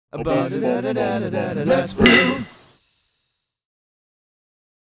Let's brew.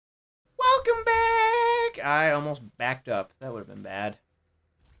 Welcome back. I almost backed up. That would have been bad.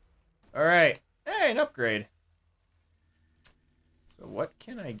 All right. Hey, an upgrade. So what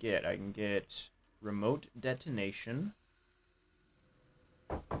can I get? I can get remote detonation.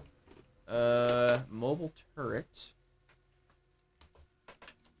 Mobile turret.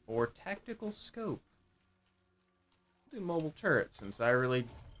 Or tactical scope. I'll do mobile turret since I really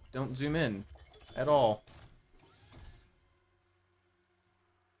don't zoom in at all.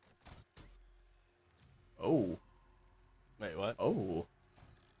 Oh. Wait, what? Oh.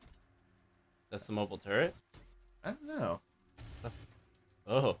 That's the mobile turret? I don't know.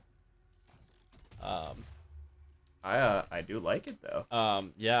 Oh. I do like it though.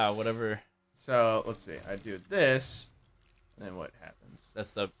 Yeah, whatever. So let's see. I do this, and then what happens?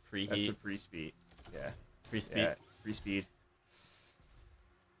 That's the preheat. That's the pre-speed. Yeah. Pre-speed. Yeah, pre-speed.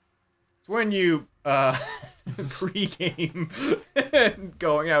 It's when you pre-game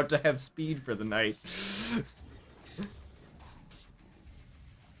going out to have speed for the night.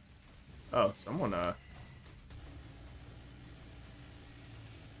 Oh, someone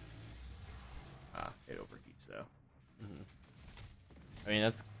it overheats though. Mm-hmm. I mean,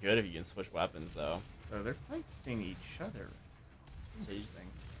 that's good if you can switch weapons though. So they're fighting each other. Interesting.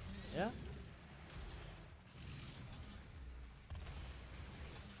 Yeah.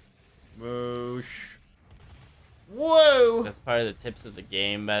 Whoosh. Whoa! That's part of the tips of the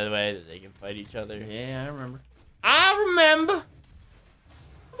game, by the way, that they can fight each other. Yeah, I remember. I remember!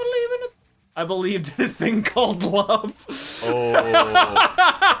 I believe in it. I believed in a thing called love. Oh.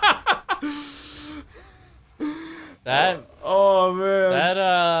 That... Oh,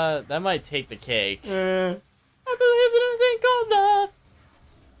 man. That might take the cake. I believe in a thing called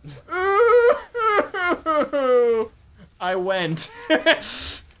love. I went.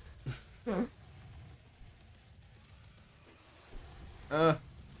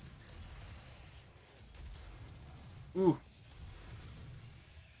 Ooh.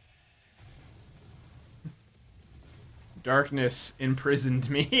 Darkness imprisoned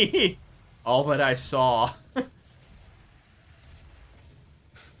me. All that I saw.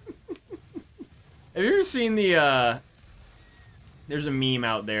 Have you ever seen the, there's a meme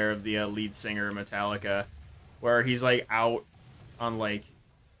out there of the lead singer of Metallica, where he's, like, out on, like,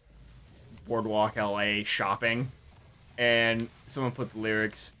 Boardwalk, LA, shopping, and someone put the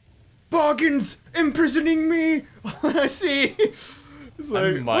lyrics, "Bargains imprisoning me!" All I see, it's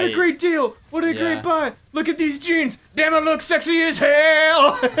like, what a great deal! What a great buy! Look at these jeans! Damn, I look sexy as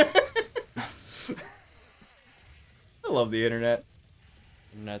hell! I love the internet.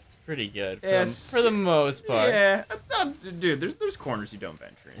 That's pretty good for the most part. Yeah, dude. There's corners you don't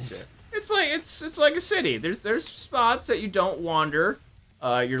venture into. It's like a city. There's spots that you don't wander.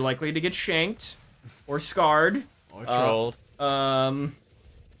 You're likely to get shanked, or scarred, or trolled.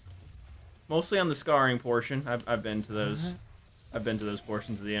 Mostly on the scarring portion. I've been to those. I've been to those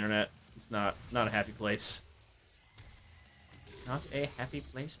portions of the internet. It's not a happy place. Not a happy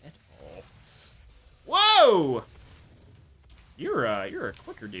place at all. Whoa! You're a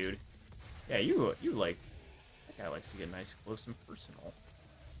quicker dude. Yeah, you like, that guy likes to get nice, close, and personal.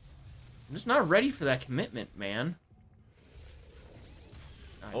 I'm just not ready for that commitment, man.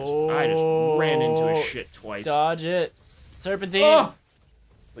 I just ran into his shit twice. Dodge it. Serpentine. Oh!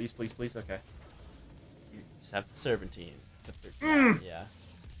 Please, please, please. Okay. You just have the serpentine. Yeah.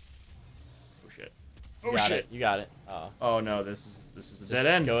 Oh shit. Oh shit. You got it. Oh. Oh no, this is a Just dead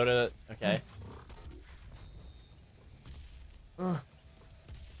end. Go to okay.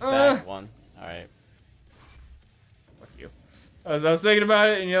 Back one. All right. Fuck you. I was thinking about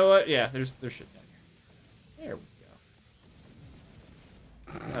it, and you know what? Yeah, there's shit down here. There we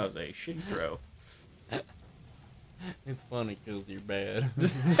go. That was a shitty throw. It's funny because you're bad.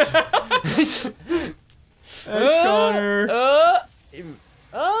 Thanks, Connor.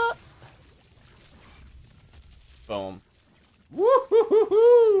 Boom.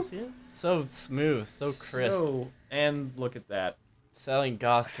 Woo-hoo-hoo-hoo. So smooth, so crisp. And look at that. Selling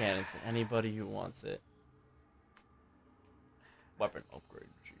Gauss cannons to anybody who wants it. Weapon upgrade.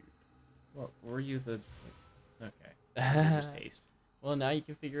 What were you the? Okay. Just haste. Well, now you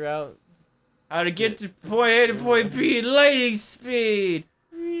can figure out how to get to point A to point B at lightning speed.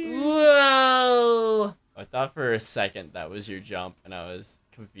 Whoa! I thought for a second that was your jump, and I was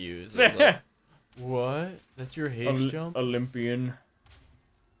confused. I was like, what? That's your haste jump? Olympian.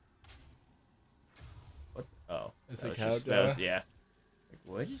 What? Oh, it's that a was countdown. Yeah. Like,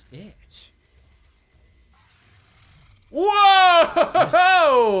 what is this?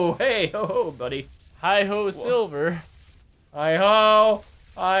 Whoa! Hey, ho, ho, buddy. Hi ho, silver. Hi ho!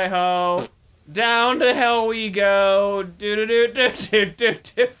 Hi-ho. Down to hell we go.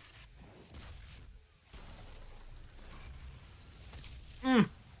 Do-do-do-do-do-do-do. Woo.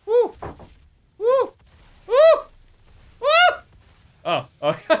 Woo. Woo. Woo. Oh.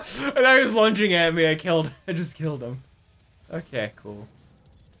 And I was lunging at me. I just killed him. Okay, cool.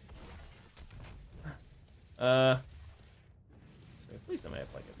 So please don't have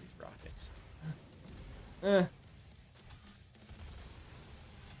like at least rockets.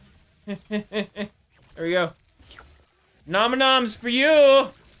 There we go. Nom-noms for you!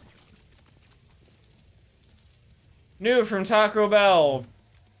 New from Taco Bell.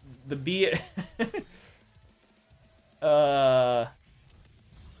 The BFT.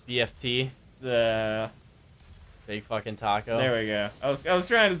 The Big fucking taco. There we go. I was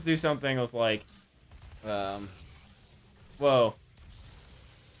trying to do something with like whoa.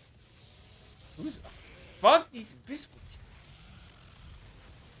 Fuck these biscuits.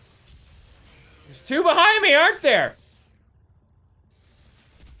 There's two behind me, aren't there?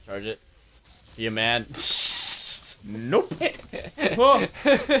 Charge it. Be a man. Nope.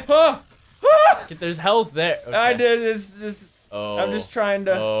 There's health there. Okay. I did this. Oh. I'm just trying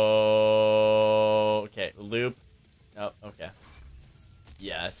to. Oh. Okay. Loop. Oh. Okay.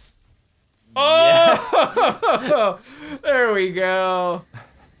 Yes. Oh. Yeah. There we go.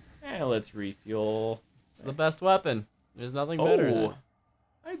 And let's refuel. It's the best weapon. There's nothing better than it.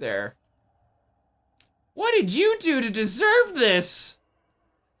 Hi there. What did you do to deserve this?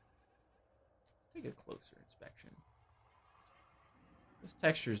 Take a closer inspection. Those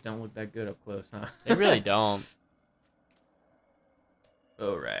textures don't look that good up close, huh? They really don't.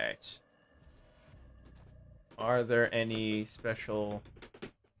 Alright. Are there any special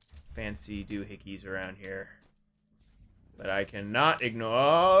fancy doohickeys around here that I cannot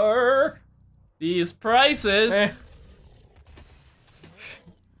ignore? These prices.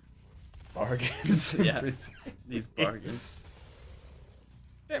 Bargains. Yeah. These bargains.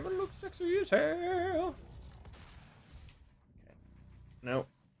 Damn, it looks sexy as hell. Okay. Nope.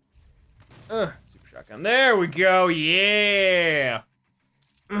 Super shotgun. There we go. Yeah.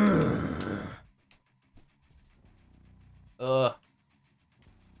 Ugh.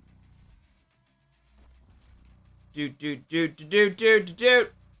 Do.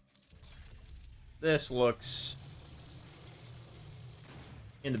 This looks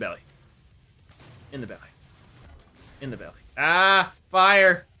in the belly. In the belly. In the belly. Ah,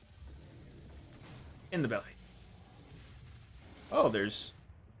 fire. In the belly. Oh, there's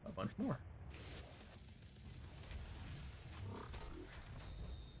a bunch more.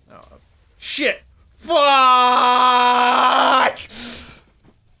 Oh, shit. Fuck!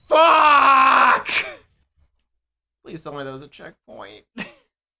 Fuck! Please tell me that was a checkpoint. It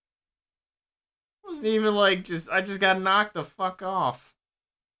wasn't even like I just got knocked the fuck off.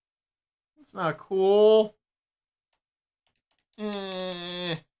 That's not cool.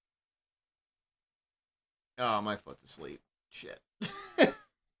 Oh, my foot's asleep. Shit.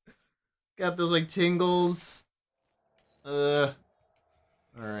 Got those like tingles. Alright.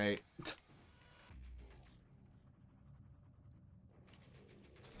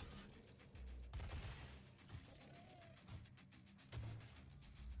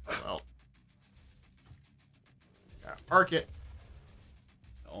 Well. Gotta park it.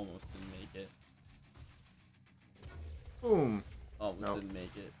 Almost didn't make it. Boom. Almost Nope. didn't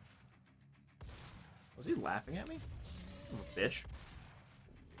make it. Was he laughing at me? Little bitch.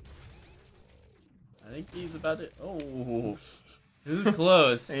 I think he's about to. Oh. This is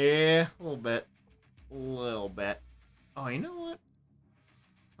close. Yeah, a little bit. A little bit. Oh, you know what?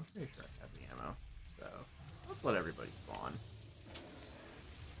 I'm pretty sure I have the ammo. So, let's let everybody spawn.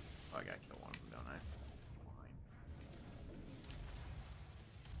 Oh, I gotta kill one of them, don't I? Fine.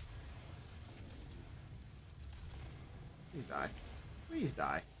 Please die. Please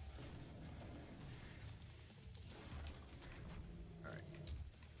die. Alright.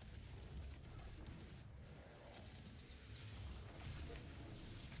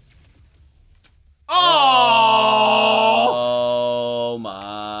 Oh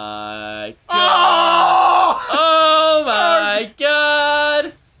my god. Oh my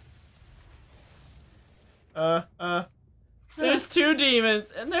god. There's two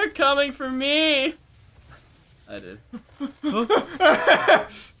demons and they're coming for me. I did.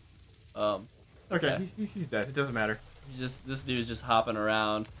 Okay, he's dead. It doesn't matter. This dude's just hopping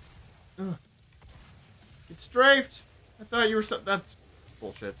around. Get strafed. I thought you were that's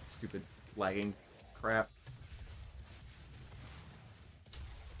bullshit. Stupid lagging crap.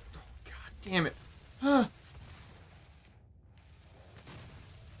 Oh, god damn it.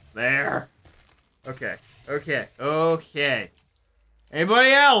 There. Okay.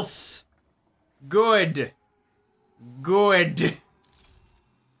 Anybody else? Good. Good.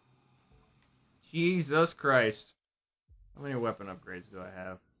 Jesus Christ. How many weapon upgrades do I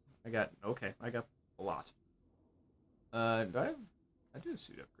have? I got a lot. Do I have... I do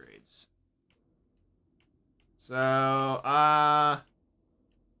suit upgrades. So,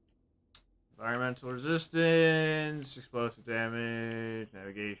 environmental resistance, explosive damage,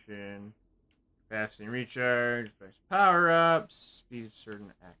 navigation, capacity and recharge, effects power-ups, speed of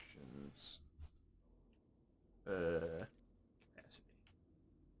certain actions. Capacity.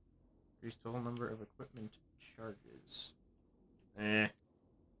 Increase total number of equipment charges. Nah,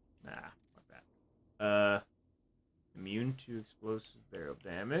 fuck that. Immune to explosive barrel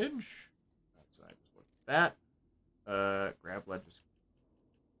damage. So I just looked at that. Grab ledges.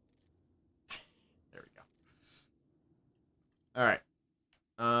 There we go. Alright.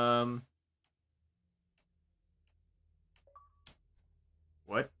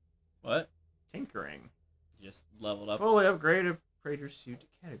 What? What? Tinkering. You just leveled up. Fully upgraded Praetor suit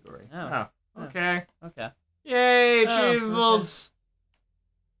category. Oh. Okay. Okay. Yay, achievables!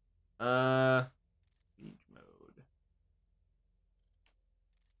 Okay. Siege mode.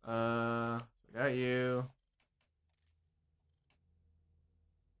 I got you.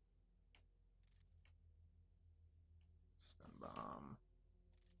 Stun bomb.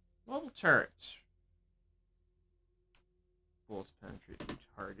 Mobile turrets. Bullets penetrate through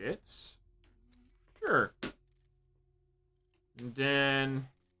targets. Sure. And then...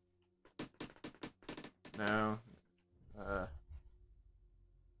 No.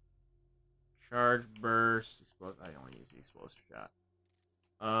 Charge burst. I only use the explosive shot.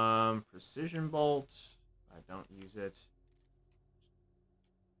 Precision bolt. I don't use it.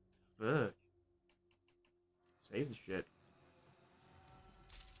 Fuck. Save the shit.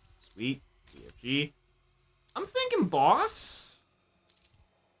 Sweet. BFG. I'm thinking boss.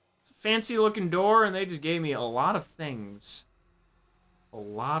 It's a fancy looking door, and they just gave me a lot of things. A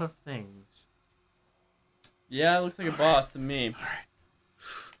lot of things. Yeah, it looks like a boss to me. Alright.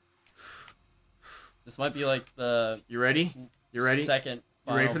 This might be like the... You ready? You ready? Second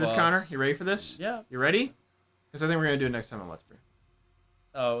You ready for this, boss. Connor? You ready for this? Yeah. You ready? Because I think we're going to do it next time on Let's Brew.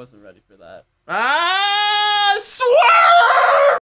 Oh, I wasn't ready for that. Ah! Swerve!